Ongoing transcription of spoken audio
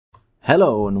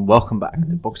Hello and welcome back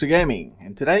to Boxer Gaming,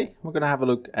 and today we're going to have a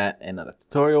look at another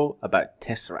tutorial about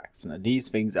Tesseracts. Now these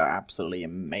things are absolutely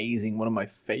amazing, one of my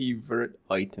favorite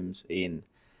items in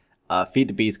Feed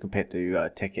the Beast compared to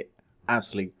Tech It.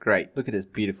 Absolutely great. Look at this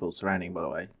beautiful surrounding, by the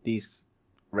way. These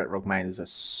Red Rock Mountains are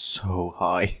so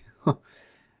high and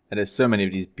there's so many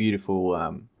of these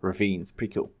beautiful ravines,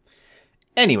 pretty cool.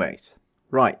 Anyways,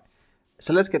 right,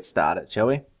 so let's get started, shall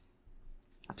we?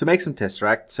 To make some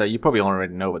Tesseracts, you probably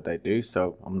already know what they do,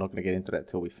 so I'm not going to get into that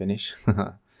till we finish.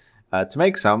 To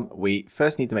make some, we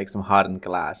first need to make some hardened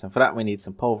glass, and for that we need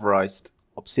some pulverized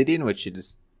obsidian, which you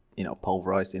just,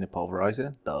 pulverized in a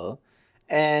pulverizer, duh.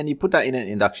 And you put that in an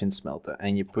induction smelter,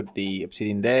 and you put the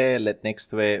obsidian there, lead next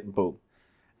to it, boom.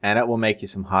 And that will make you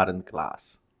some hardened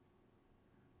glass.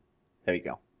 There we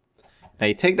go. Now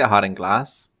you take the hardened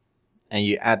glass, and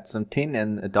you add some tin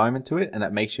and a diamond to it, and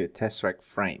that makes you a Tesseract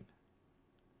frame.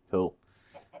 Cool.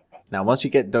 Now once you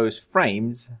get those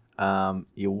frames,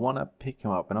 you want to pick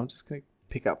them up, and I'm just going to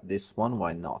pick up this one,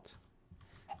 why not?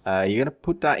 You're going to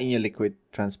put that in your liquid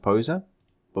transposer,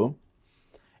 boom,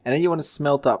 and then you want to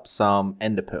smelt up some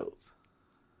ender pearls.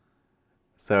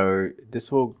 So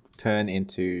this will turn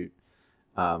into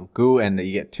goo, and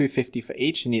you get 250 for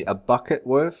each. You need a bucket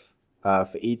worth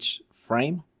for each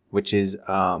frame, which is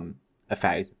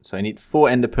 1,000. So you need 4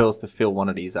 ender pearls to fill one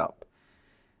of these up.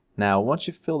 Now, once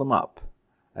you fill them up,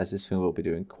 as this thing will be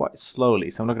doing quite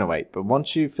slowly, so I'm not going to wait, but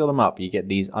once you fill them up, you get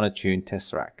these unattuned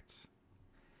Tesseracts.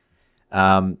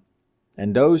 And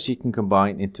those you can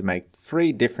combine into make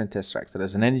 3 different Tesseracts. So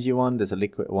there's an energy one, there's a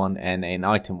liquid one, and an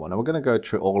item one. And we're going to go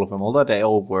through all of them, although they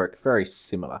all work very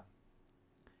similar.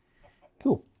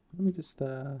 Cool. Let me just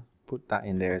put that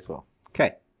in there as well.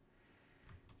 Okay.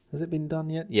 Has it been done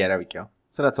yet? Yeah, there we go.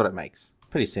 So that's what it makes.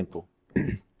 Pretty simple.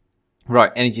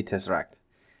 Right, energy Tesseract.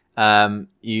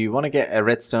 You want to get a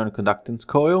redstone conductance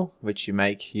coil, which you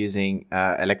make using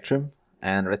electrum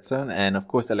and redstone, and of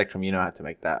course electrum, you know how to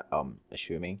make that,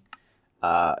 assuming.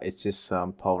 It's just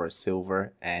some pulverized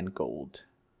silver and gold.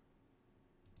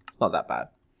 It's not that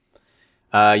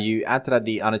bad. You add to that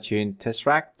the unattuned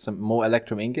Tesseract, some more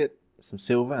electrum ingot, some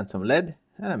silver and some lead,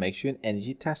 and it makes you an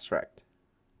energy Tesseract.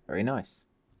 Very nice.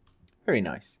 Very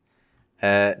nice.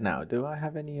 Now, do I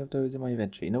have any of those in my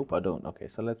inventory? Nope, I don't. Okay,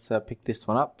 so let's pick this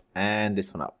one up and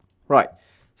this one up. Right,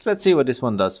 so let's see what this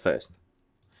one does first.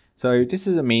 So this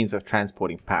is a means of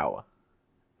transporting power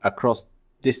across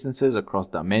distances, across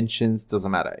dimensions, doesn't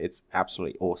matter. It's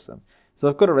absolutely awesome. So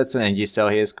I've got a redstone energy cell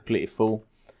here, it's completely full.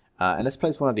 And let's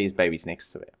place one of these babies next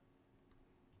to it.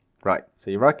 Right, so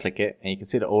you right click it and you can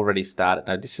see it already started.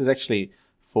 Now this is actually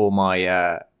for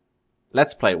my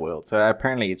Let's Play world, so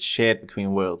apparently it's shared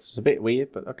between worlds. It's a bit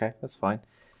weird, but okay, that's fine.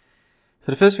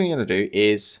 So the first thing you're going to do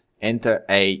is enter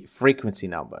a frequency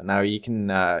number. Now you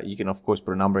can of course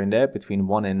put a number in there between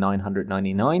 1 and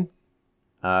 999.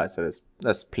 So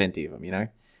there's plenty of them, you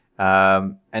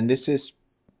know. And this is,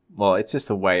 well, it's just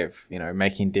a way of,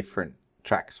 making different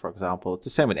tracks. For example, it's the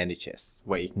same with energy chests,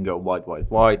 where you can go white,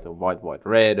 white, white, or white, white,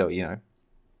 red, or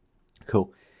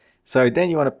cool. So then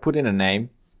you want to put in a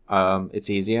name. It's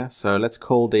easier, so let's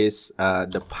call this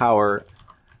the power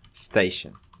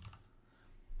station.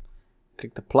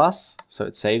 Click the plus so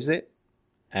it saves it,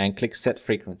 and click set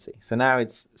frequency. So now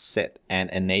it's set and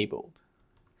enabled.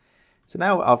 So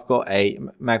now I've got a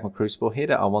magma crucible here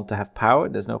that I want to have power.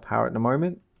 There's no power at the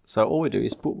moment, so all we do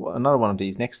is put another one of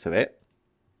these next to it,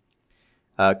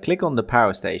 click on the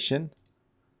power station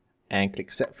and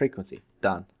click set frequency.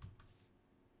 Done.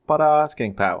 Ta-da, it's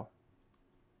getting power.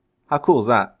 How cool is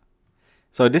that?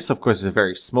 So this, of course, is a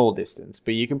very small distance,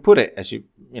 but you can put it as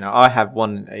I have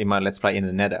one in my Let's Play in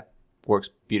the Nether. Works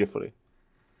beautifully.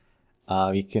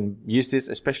 You can use this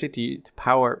especially to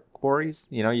power quarries.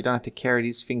 You don't have to carry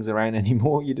these things around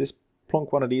anymore. You just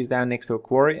plonk one of these down next to a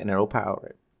quarry and it'll power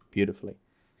it beautifully.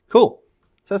 Cool.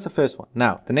 So that's the first one.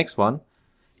 Now, the next one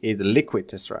is the liquid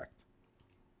Tesseract.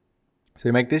 So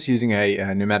you make this using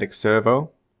a pneumatic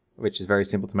servo, which is very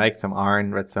simple to make. Some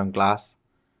iron, redstone, glass.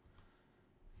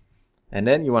 And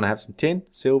then you want to have some tin,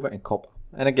 silver, and copper.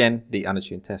 And again, the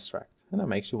unattuned Tesseract. And that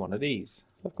makes you one of these.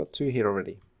 So I've got 2 here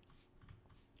already.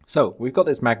 So we've got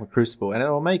this magma crucible, and it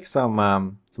will make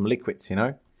some liquids,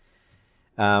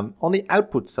 On the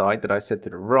output side that I said to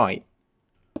the right,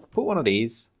 put one of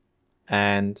these,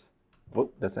 and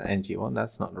oh, that's an energy one.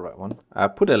 That's not the right one.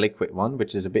 Put a liquid one,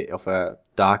 which is a bit of a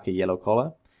darker yellow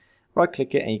color. Right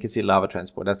click it, and you can see lava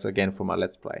transport. That's again for my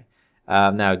Let's Play.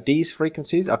 Now these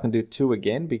frequencies I can do 2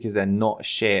 again because they're not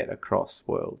shared across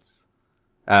worlds.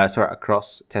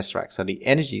 Across Tesseract. So the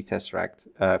energy Tesseract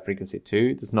frequency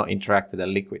 2 does not interact with the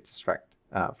liquid Tesseract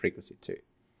frequency 2.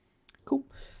 Cool.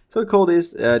 So we call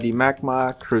this the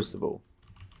Magma Crucible.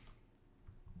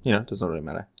 You know, doesn't really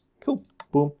matter. Cool.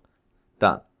 Boom.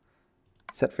 Done.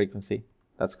 Set frequency.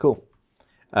 That's cool.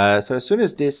 So as soon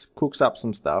as this cooks up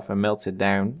some stuff and melts it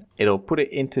down, it'll put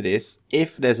it into this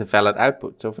if there's a valid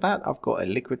output. So for that, I've got a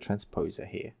liquid transposer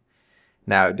here.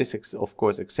 Now this of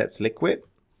course accepts liquid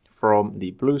from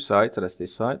the blue side, so that's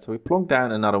this side. So we plonk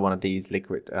down another one of these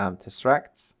liquid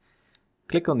tesseracts,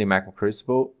 click on the Magma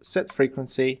Crucible, set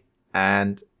frequency,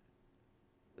 and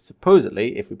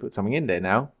supposedly if we put something in there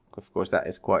now, of course that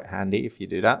is quite handy if you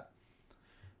do that.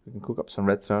 We can cook up some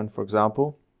redstone, for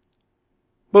example.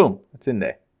 Boom, it's in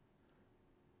there.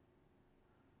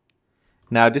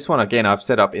 Now this one again I've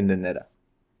set up in the nether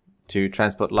to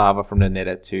transport lava from the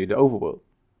nether to the overworld.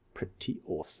 Pretty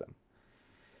awesome.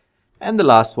 And the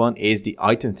last one is the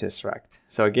Item Tesseract.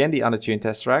 So again, the Untitled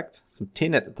Tesseract, some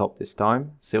tin at the top this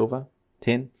time, silver,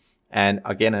 tin, and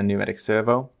again a pneumatic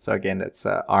servo. So again, that's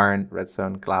iron,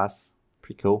 redstone, glass,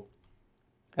 pretty cool.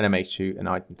 And it makes you an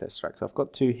Item Tesseract. So I've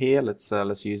got two here. Let's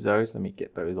use those. Let me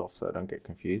get those off so I don't get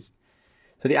confused.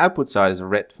 So the output side is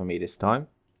red for me this time.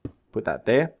 Put that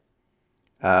there.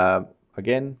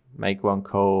 Again, make one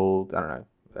called, I don't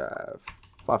know,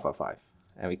 555.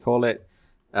 And we call it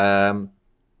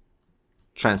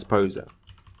Transposer.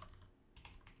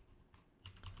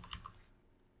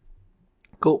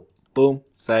 Cool. Boom.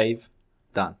 Save.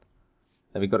 Done.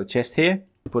 Then we've got a chest here.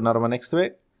 Put another one next to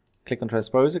it. Click on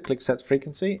Transposer. Click Set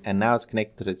Frequency. And now it's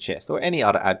connected to the chest or any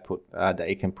other output that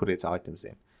it can put its items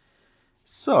in.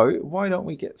 So why don't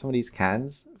we get some of these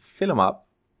cans, fill them up.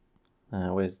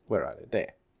 Where are they?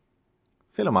 There.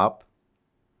 Fill them up.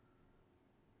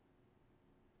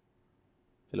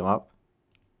 Fill them up.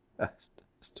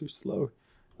 It's too slow.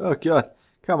 Oh god.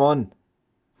 Come on.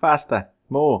 Faster.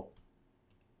 More.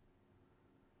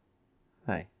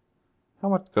 Hey. How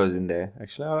much goes in there?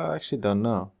 Actually, I actually don't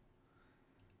know.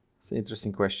 It's an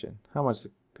interesting question. How much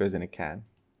goes in a can?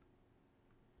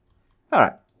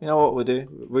 Alright. You know what we'll do?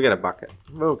 We'll get a bucket.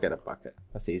 We'll get a bucket.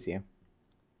 That's easier.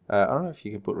 I don't know if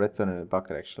you can put redstone in a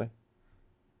bucket actually.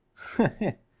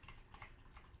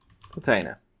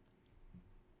 Container.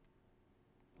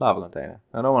 Lava container.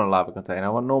 I don't want a lava container. I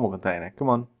want a normal container. Come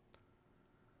on.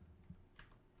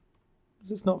 Does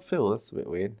this not fill? That's a bit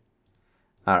weird.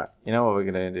 Alright. You know what we're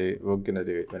going to do? We're going to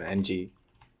do it with an energy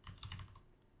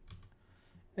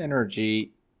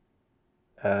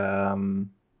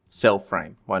cell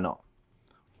frame. Why not?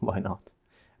 Why not?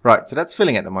 Right, so that's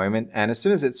filling at the moment, and as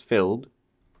soon as it's filled,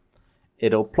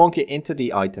 it'll plonk it into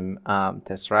the Item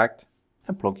Tesseract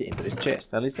and plonk it into this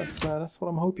chest. At least that's what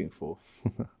I'm hoping for.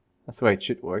 That's the way it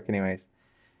should work, anyways.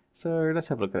 So let's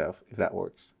have a look at if that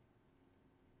works.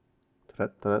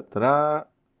 Ta-da, ta-da.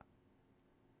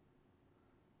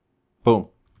 Boom.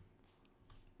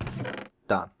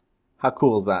 Done. How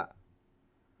cool is that?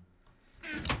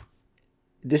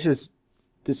 This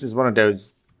is one of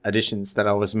those additions that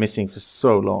I was missing for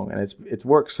so long, and it's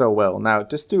worked so well. Now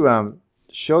just to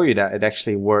show you that it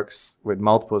actually works with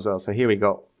multiple as well. So here we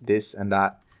got this and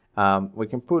that. We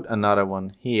can put another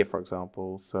one here, for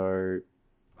example. So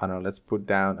I don't know, let's put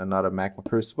down another Magma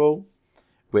Crucible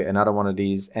with another one of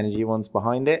these energy ones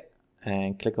behind it,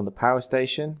 and click on the power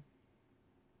station,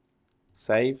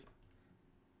 save,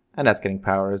 and that's getting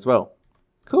power as well.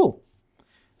 Cool.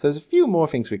 So there's a few more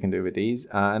things we can do with these,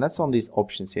 and that's on these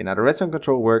options here. Now the redstone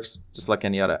control works just like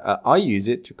any other. I use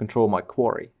it to control my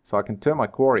quarry, so I can turn my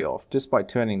quarry off just by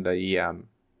turning the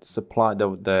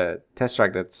the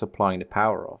Tesseract that's supplying the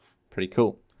power off. Pretty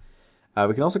cool.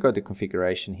 We can also go to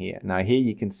configuration here. Now here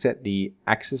you can set the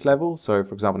access level. So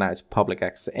for example, now it's public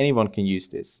access. Anyone can use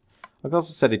this. I can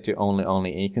also set it to only,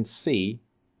 and you can see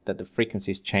that the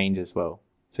frequencies change as well.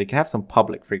 So you can have some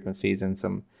public frequencies and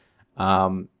some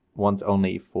ones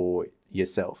only for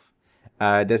yourself.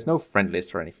 There's no friend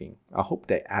list or anything. I hope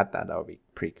they add that. That would be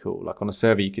pretty cool. Like on a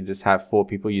server, you could just have 4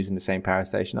 people using the same power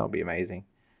station. That would be amazing.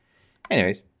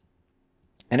 Anyways,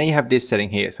 and then you have this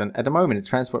setting here. So at the moment, the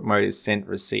transport mode is send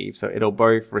receive. So it'll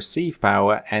both receive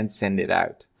power and send it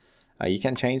out. You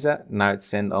can change that. Now it's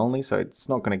send only, so it's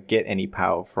not going to get any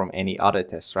power from any other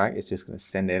Tesseract. It's just going to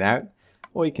send it out.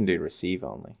 Or you can do receive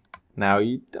only. Now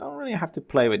you don't really have to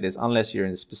play with this unless you're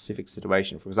in a specific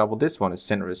situation. For example, this one is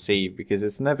send receive because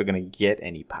it's never going to get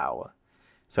any power.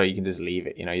 So you can just leave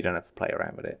it. You know, you don't have to play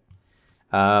around with it.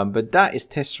 But that is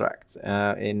Tesseract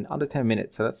in under 10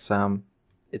 minutes. So that's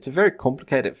it's a very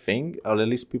complicated thing, or at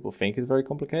least people think it's very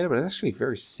complicated, but it's actually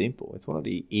very simple. It's one of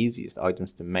the easiest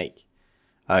items to make.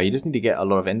 You just need to get a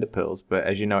lot of ender pearls, but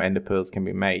as you know, ender pearls can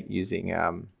be made using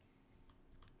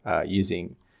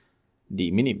using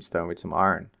the minium stone with some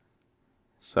iron.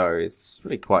 So it's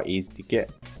really quite easy to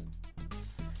get.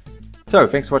 So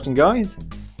thanks for watching, guys.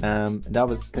 That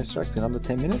was Tesseracts in under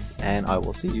 10 minutes, and I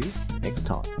will see you next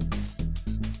time.